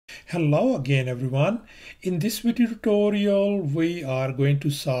Hello again everyone. In this video tutorial we are going to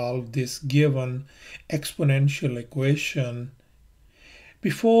solve this given exponential equation.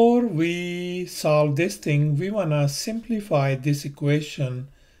 Before we solve this thing, we want to simplify this equation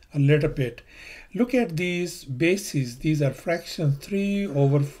a little bit. Look at these bases. These are fractions 3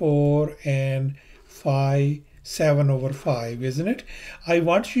 over 4 and 7 over 5, isn't it? I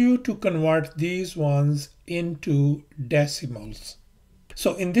want you to convert these ones into decimals.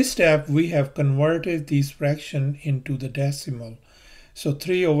 So in this step, we have converted these fraction into the decimal. So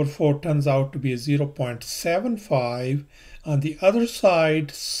 3 over 4 turns out to be 0.75. On the other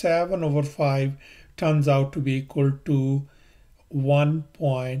side, 7 over 5 turns out to be equal to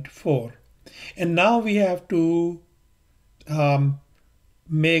 1.4. And now we have to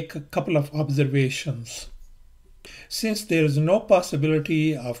make a couple of observations. Since there is no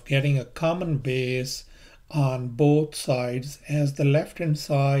possibility of getting a common base on both sides, as the left hand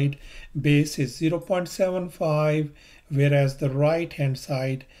side base is 0.75 whereas the right hand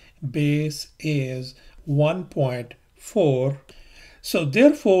side base is 1.4. So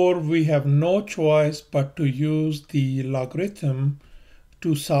therefore we have no choice but to use the logarithm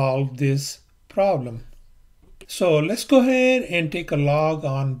to solve this problem. So let's go ahead and take a log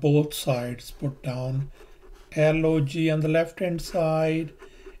on both sides. Put down log on the left hand side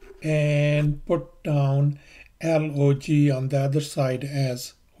and put down log on the other side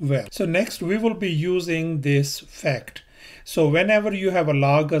as well. So next we will be using this fact. So whenever you have a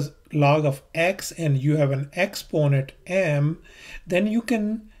log of x and you have an exponent m, then you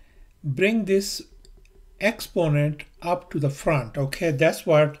can bring this exponent up to the front. Okay, that's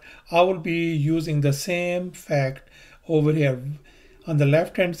what I will be using the same fact over here. On the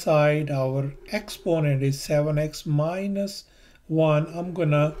left hand side, our exponent is 7x minus 1. I'm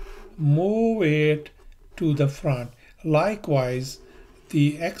gonna move it to the front. Likewise,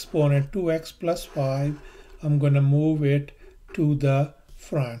 the exponent 2x plus 5, I'm gonna move it to the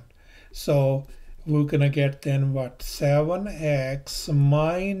front. So we're gonna get then what? 7x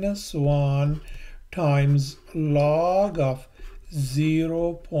minus 1 times log of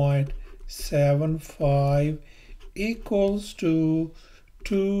 0.75 equals to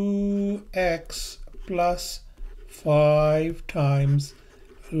 2x plus 5 times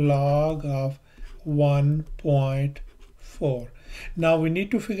log of 1.4. Now we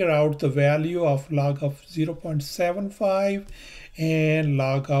need to figure out the value of log of 0.75 and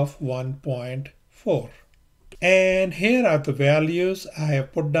log of 1.4. And here are the values I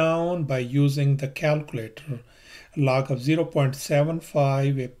have put down by using the calculator. Log of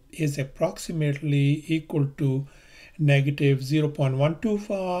 0.75 is approximately equal to negative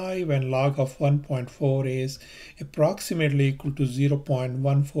 0.125 and log of 1.4 is approximately equal to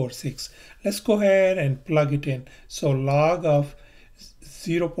 0.146. Let's go ahead and plug it in. So log of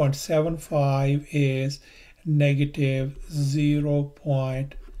 0.75 is negative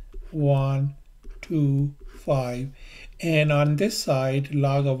 0.125, and on this side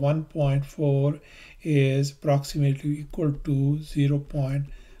log of 1.4 is approximately equal to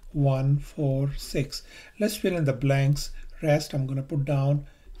 0.146. Let's fill in the blanks. Rest I'm going to put down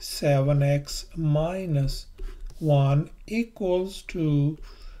 7x minus 1 equals to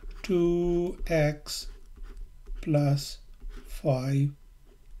 2x plus 5.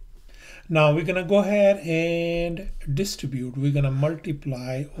 Now we're going to go ahead and distribute. We're going to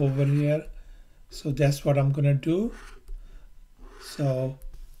multiply over here. So that's what I'm going to do. So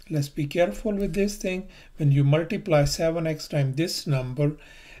let's be careful with this thing. When you multiply 7x times this number,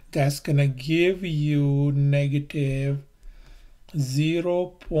 that's going to give you negative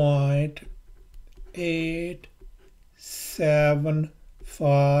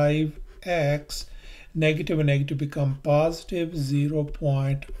 0.875x. Negative and negative become positive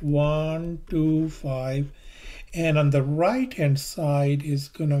 0.125. And on the right hand side is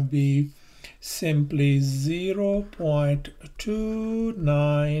going to be simply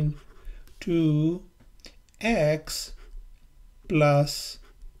 0.292x plus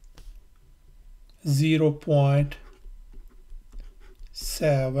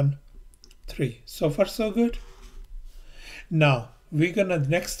 0.73. So far so good. Now the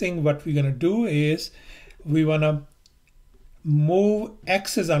next thing what we're gonna do is we wanna move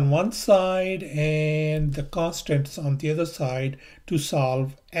x's on one side and the constants on the other side to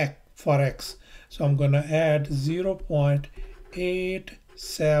solve for x. So I'm gonna add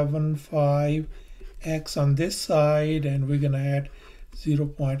 0.875 x on this side, and we're gonna add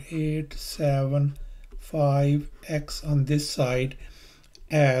 0.875 x on this side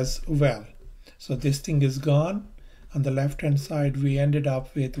as well. So this thing is gone. On the left hand side we ended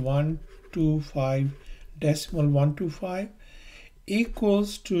up with 125 decimal 125,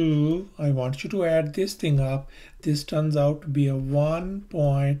 equals to, I want you to add this thing up. This turns out to be a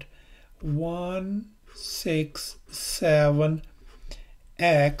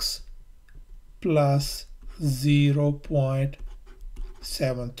 1.167x plus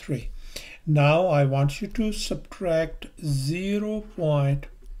 0.73. Now I want you to subtract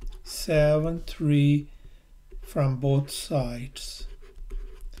 0.73 from both sides.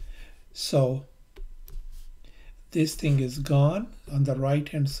 So this thing is gone. On the right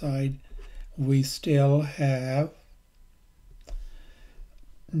hand side we still have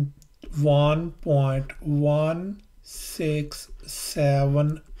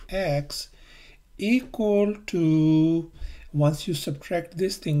 1.167x equal to, once you subtract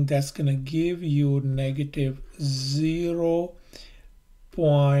this thing, that's going to give you negative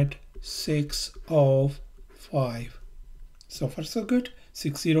 0.605. So far so good,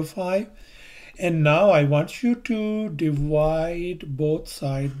 605. And now I want you to divide both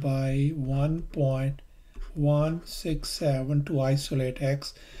sides by 1.167 to isolate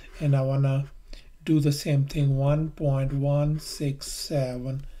x, and I want to do the same thing,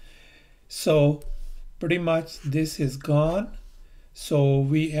 1.167. So pretty much this is gone. So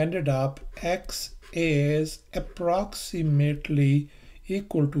we ended up x is approximately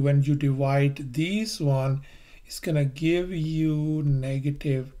equal to, when you divide these one, it's gonna give you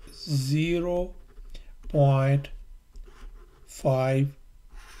negative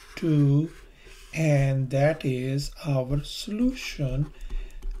 0.52, and that is our solution.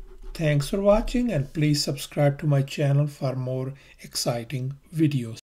 Thanks for watching, and please subscribe to my channel for more exciting videos.